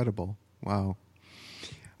pretty incredible. Wow.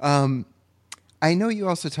 I know you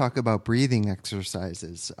also talk about breathing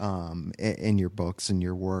exercises in your books and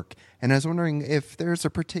your work, and I was wondering if there's a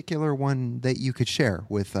particular one that you could share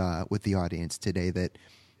with the audience today that,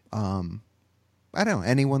 I don't know,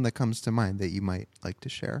 anyone that comes to mind that you might like to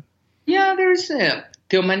share. Yeah, there's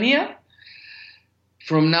Teomania.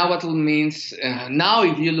 From Nahuatl means, now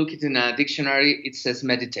if you look it in a dictionary, it says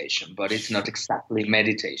meditation, but it's not exactly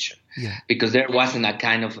meditation. Yeah. Because there wasn't a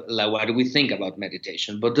kind of, like, what do we think about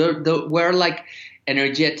meditation? But there were like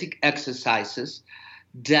energetic exercises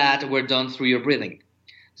that were done through your breathing.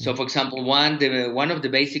 So for example, one of the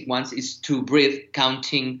basic ones is to breathe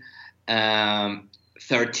counting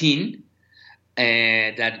 13.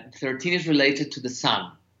 That 13 is related to the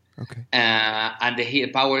sun. Okay. And the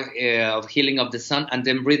power of healing of the sun, and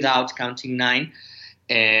then breathe out counting 9.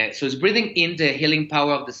 So it's breathing in the healing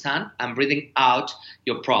power of the sun and breathing out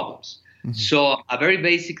your problems. Mm-hmm. So a very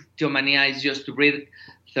basic Teomania is just to breathe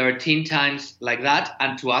 13 times like that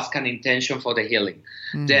and to ask an intention for the healing.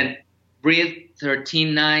 Mm-hmm. Then breathe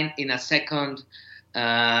 13-9 in a second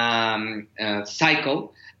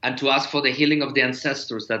cycle and to ask for the healing of the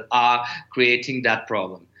ancestors that are creating that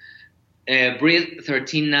problem. Breathe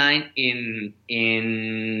 13-9 in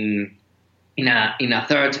a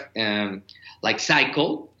third like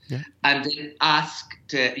cycle, yeah. And then ask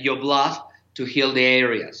your blood to heal the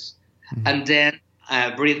areas, mm-hmm. And then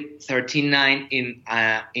breathe 13-9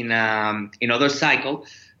 in other cycle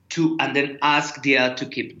and then ask the earth to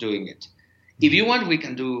keep doing it. Mm-hmm. If you want, we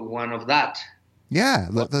can do one of that. Yeah,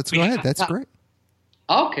 let's go ahead. That's great.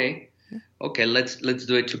 Okay. Okay, let's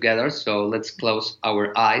do it together. So let's close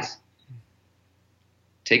our eyes.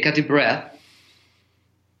 Take a deep breath.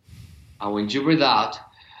 And when you breathe out,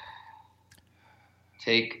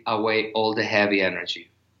 take away all the heavy energy.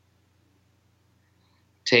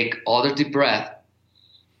 Take other deep breath.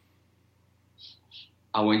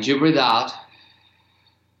 And when you breathe out,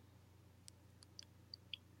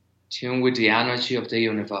 tune with the energy of the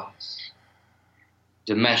universe,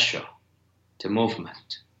 the measure, the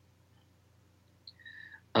movement.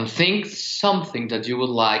 And think something that you would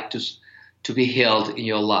like to be healed in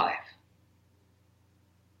your life.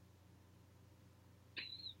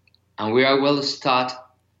 And we will start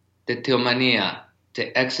the Teomania,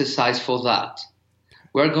 the exercise for that.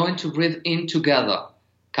 We're going to breathe in together,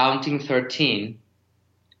 counting 13.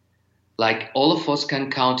 Like all of us can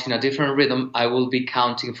count in a different rhythm, I will be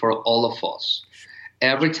counting for all of us.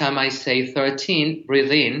 Every time I say 13,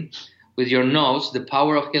 breathe in with your nose, the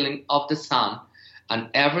power of healing of the sun. And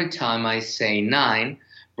every time I say 9,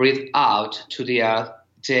 breathe out to the earth,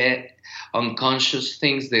 the unconscious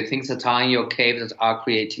things, the things that are in your cave that are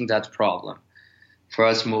creating that problem.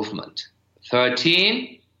 First movement.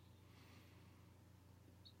 13.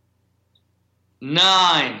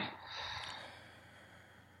 9.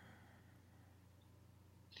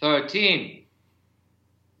 13.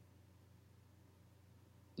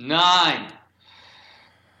 9.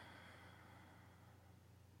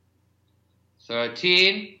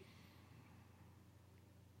 13.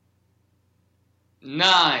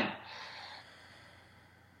 9.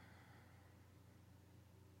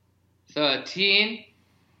 13.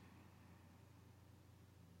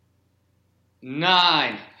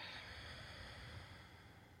 9.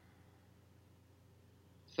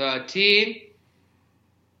 13.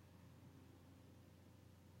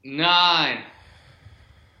 9.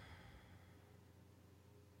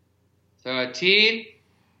 13.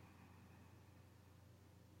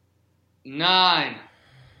 9.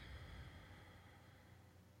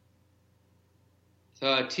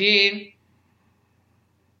 13.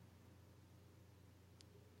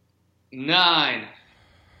 9.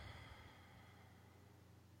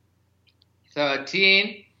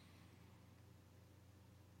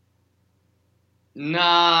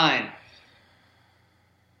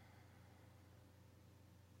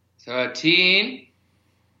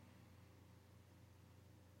 13.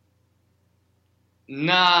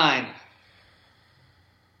 9. 13. 9.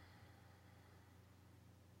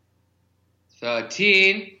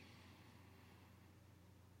 13.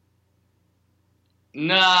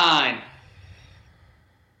 9.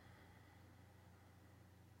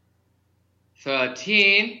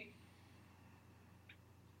 13.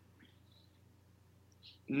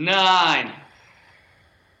 9.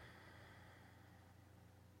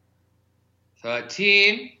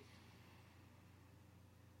 13.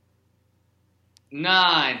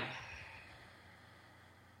 9.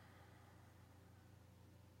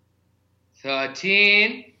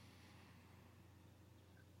 13.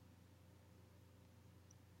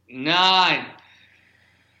 9.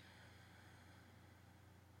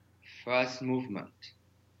 First movement.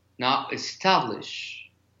 Now establish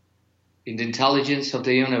in the intelligence of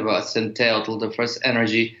the universe and tell to the first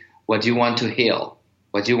energy what you want to heal,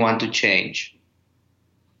 what you want to change.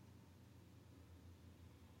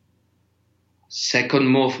 Second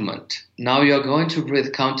movement. Now you're going to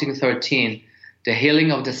breathe counting 13, the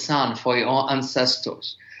healing of the sun for your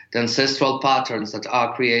ancestors, the ancestral patterns that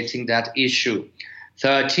are creating that issue.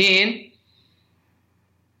 13.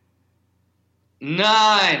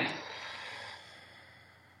 9.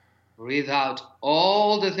 Breathe out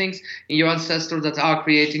all the things in your ancestors that are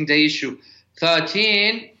creating the issue.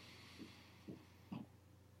 13.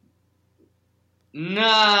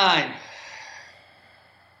 9.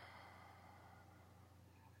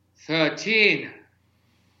 13.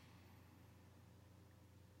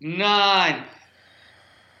 9.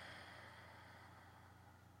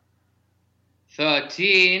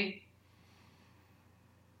 13.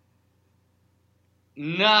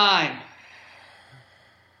 9.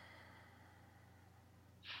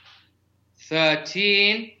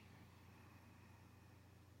 13.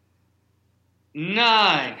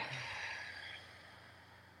 9.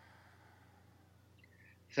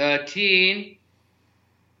 13.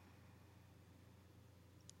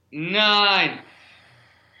 9.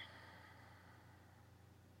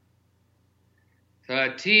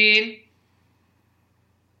 13.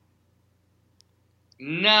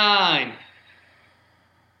 9.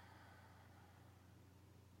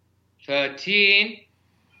 13.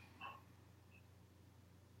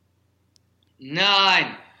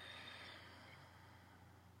 9.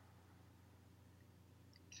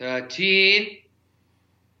 13.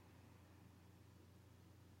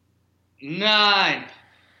 9,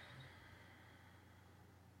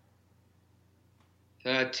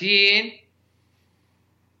 13,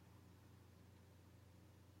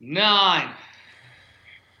 9,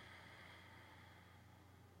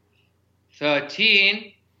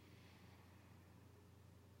 13,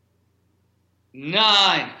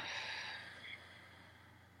 9,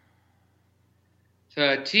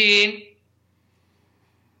 13,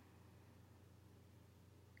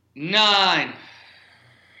 9,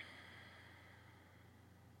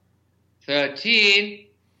 13,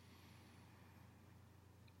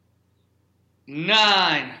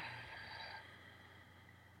 9.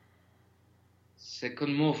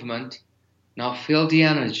 Second movement. Now feel the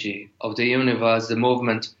energy of the universe, the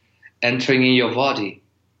movement entering in your body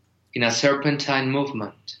in a serpentine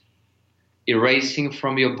movement, erasing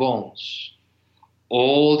from your bones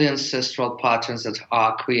all the ancestral patterns that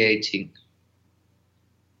are creating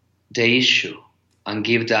the issue, and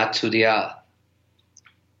give that to the earth.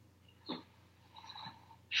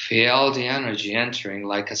 Feel the energy entering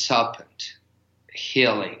like a serpent,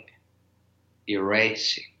 healing,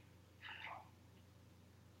 erasing,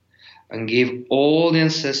 and give all the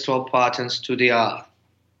ancestral patterns to the earth.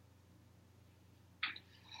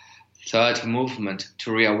 Third movement,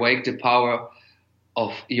 to reawake the power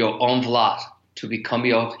of your own blood to become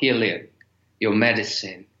your healing, your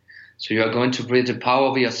medicine. So you are going to breathe the power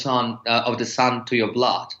of your sun, of the sun to your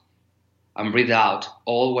blood, and breathe out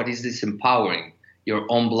all what is disempowering your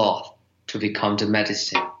own blood to become the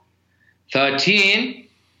medicine. 13,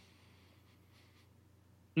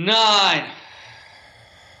 9,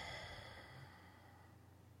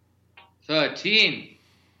 13,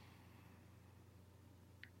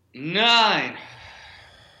 9,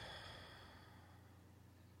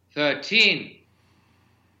 13,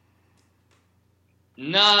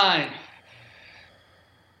 9,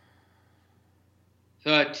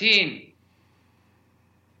 13,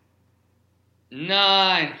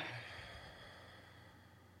 9,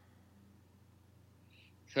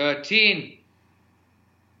 13,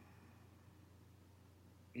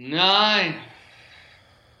 9,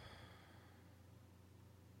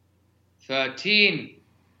 13,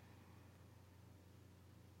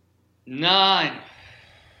 9,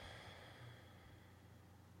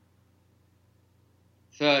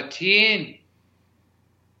 13,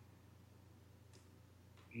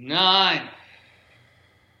 9,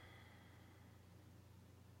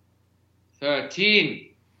 13,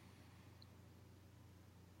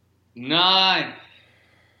 9,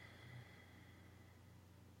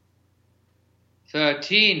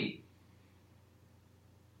 13,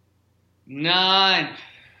 9,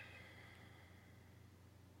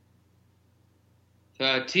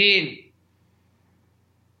 13,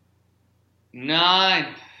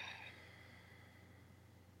 9,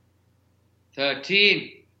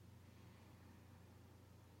 13,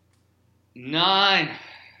 9,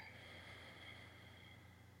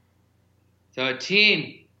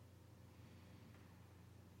 13,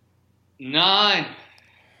 9.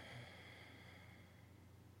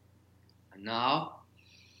 And now,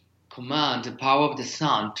 command the power of the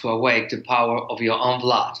sun to awake the power of your own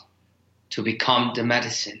blood to become the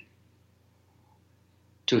medicine,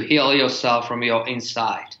 to heal yourself from your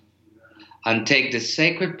inside, and take the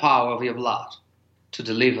sacred power of your blood to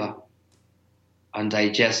deliver and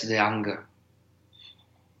digest the anger.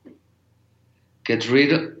 Get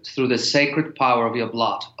rid through the sacred power of your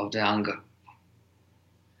blood of the anger.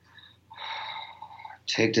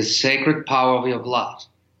 Take the sacred power of your blood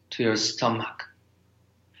to your stomach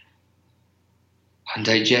and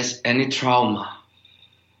digest any trauma,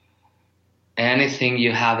 anything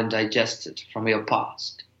you haven't digested from your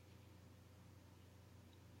past.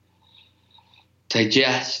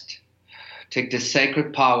 Digest. Take the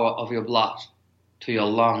sacred power of your blood to your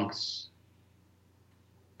lungs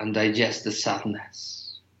and digest the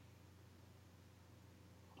sadness.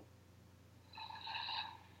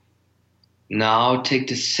 Now take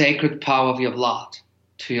the sacred power of your blood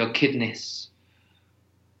to your kidneys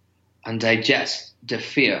and digest the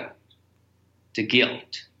fear, the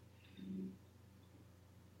guilt.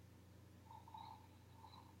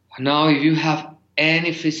 Now if you have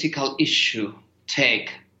any physical issue,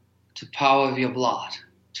 take the power of your blood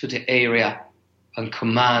to the area and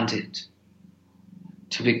command it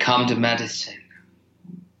to become the medicine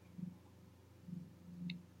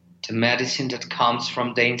that comes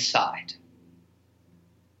from the inside.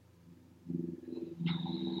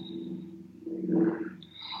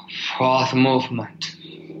 Fourth movement.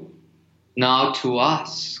 Now to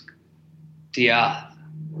ask the earth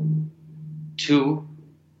to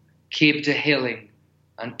keep the healing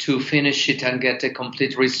and to finish it and get a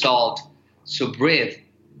complete result. So breathe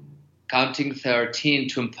counting 13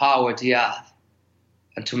 to empower the earth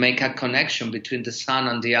and to make a connection between the sun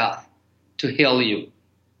and the earth to heal you.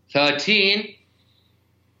 13,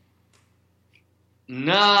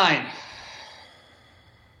 9,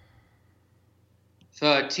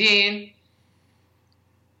 13,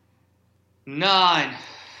 9,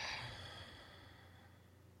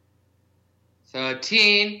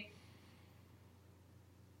 13,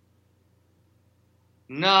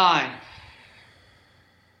 9,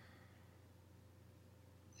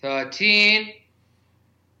 13,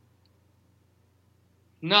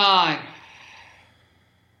 9,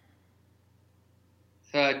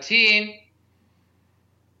 13,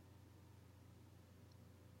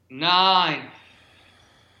 9,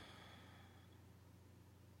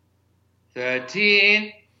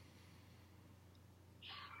 13,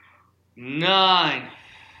 9,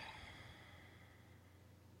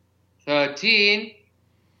 13,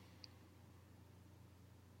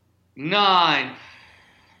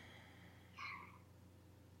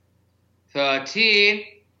 9, 13, 9,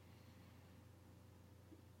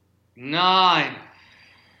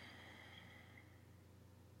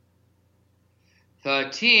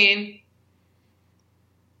 13,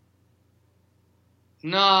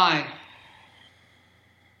 9,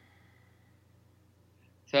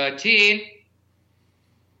 13,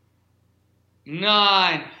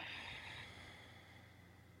 9,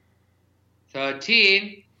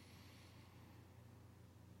 13,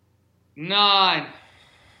 9,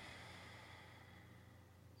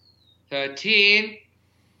 13,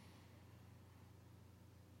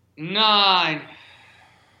 9,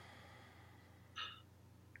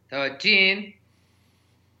 13,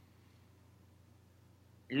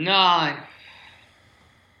 9.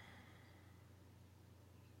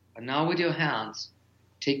 And now with your hands,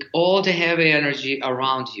 take all the heavy energy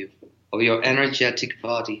around you of your energetic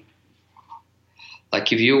body.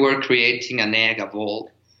 Like if you were creating an egg, a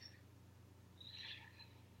ball.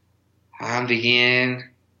 And begin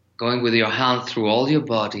going with your hand through all your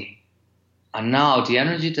body. And now the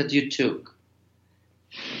energy that you took,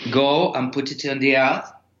 go and put it on the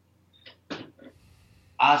earth.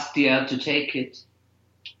 Ask the earth to take it.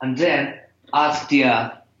 And then ask the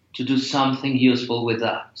earth to do something useful with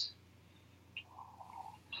that.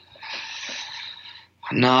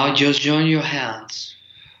 Now just join your hands.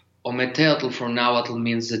 Ometeotl from Nahuatl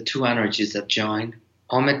means the two energies that join.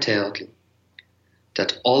 Ometeotl.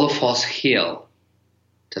 That all of us heal.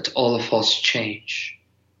 That all of us change.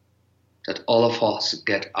 That all of us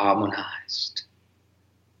get harmonized.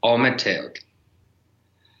 Ometeotl.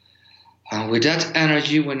 And with that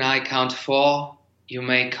energy, when I count 4, you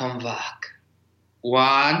may come back.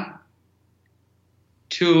 1,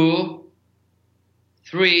 2,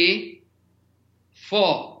 3,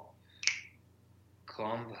 4.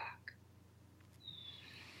 Come back.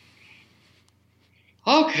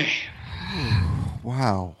 Okay.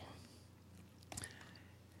 Wow.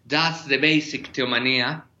 That's the basic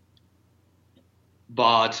Teomania.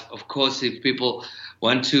 But of course, if people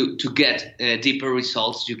want to get deeper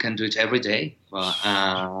results, you can do it every day.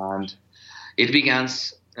 And it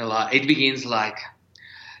begins like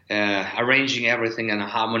arranging everything and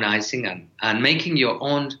harmonizing and making your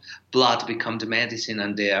own blood become the medicine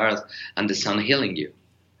and the earth and the sun healing you.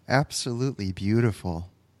 Absolutely beautiful.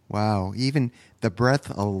 Wow. Even the breath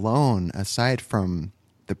alone, aside from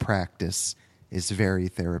the practice, is very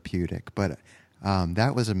therapeutic. But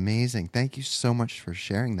that was amazing. Thank you so much for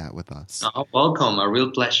sharing that with us. Oh, welcome. A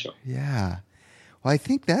real pleasure. Yeah. Well, I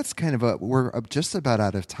think that's kind of we're just about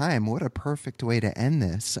out of time. What a perfect way to end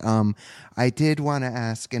this. I did want to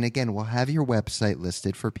ask, and again, we'll have your website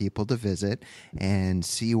listed for people to visit and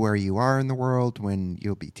see where you are in the world, when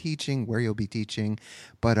you'll be teaching, where you'll be teaching.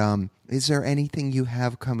 But is there anything you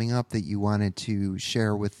have coming up that you wanted to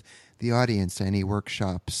share with the audience? Any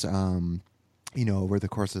workshops, over the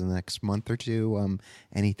course of the next month or two?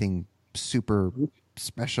 Anything super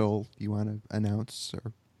special you want to announce?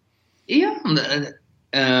 Or Yeah,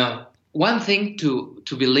 one thing to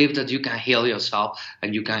believe that you can heal yourself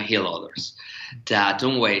and you can heal others. That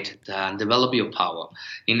don't wait. That develop your power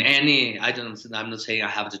in any. I'm not saying I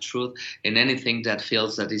have the truth. In anything that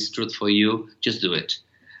feels that is truth for you, just do it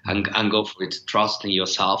and go for it. Trust in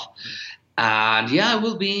yourself. And yeah, I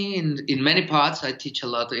will be in many parts. I teach a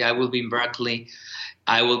lot. I will be in Berkeley.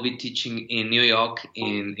 I will be teaching in New York,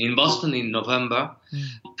 in Boston in November,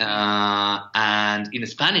 and in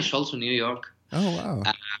Spanish also New York. Oh wow!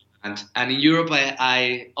 And in Europe,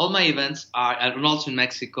 I all my events are, and also in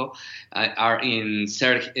Mexico, are in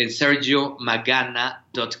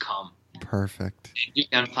sergiomagana.com. Perfect. You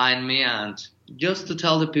can find me, and just to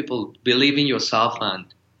tell the people, believe in yourself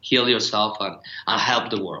and heal yourself and help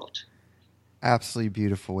the world. Absolutely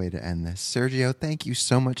beautiful way to end this. Sergio, thank you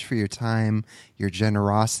so much for your time, your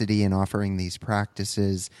generosity in offering these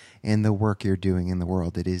practices, and the work you're doing in the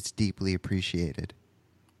world. It is deeply appreciated.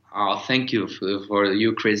 Oh, thank you for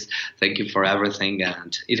you, Chris. Thank you for everything,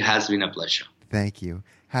 and it has been a pleasure. Thank you.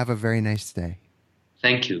 Have a very nice day.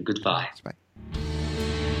 Thank you. Goodbye. Bye.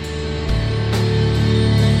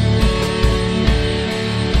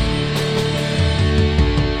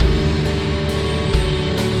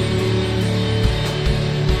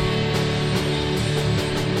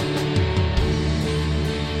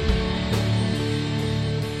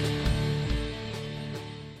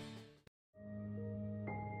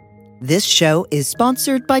 This show is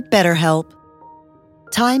sponsored by BetterHelp.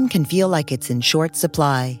 Time can feel like it's in short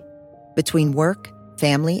supply. Between work,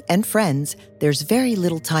 family, and friends, there's very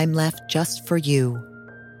little time left just for you.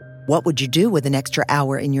 What would you do with an extra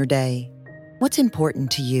hour in your day? What's important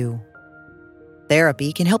to you?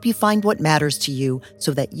 Therapy can help you find what matters to you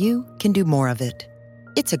so that you can do more of it.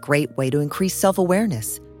 It's a great way to increase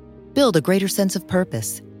self-awareness, build a greater sense of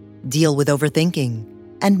purpose, deal with overthinking,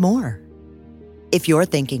 and more. If you're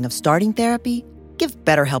thinking of starting therapy, give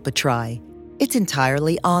BetterHelp a try. It's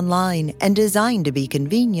entirely online and designed to be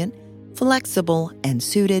convenient, flexible, and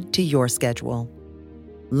suited to your schedule.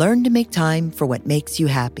 Learn to make time for what makes you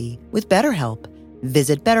happy with BetterHelp.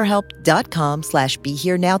 Visit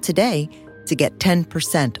BetterHelp.com/BeHereNow today to get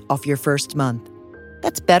 10% off your first month.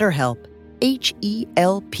 That's BetterHelp,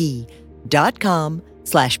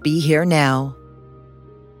 HELP.com/BeHereNow.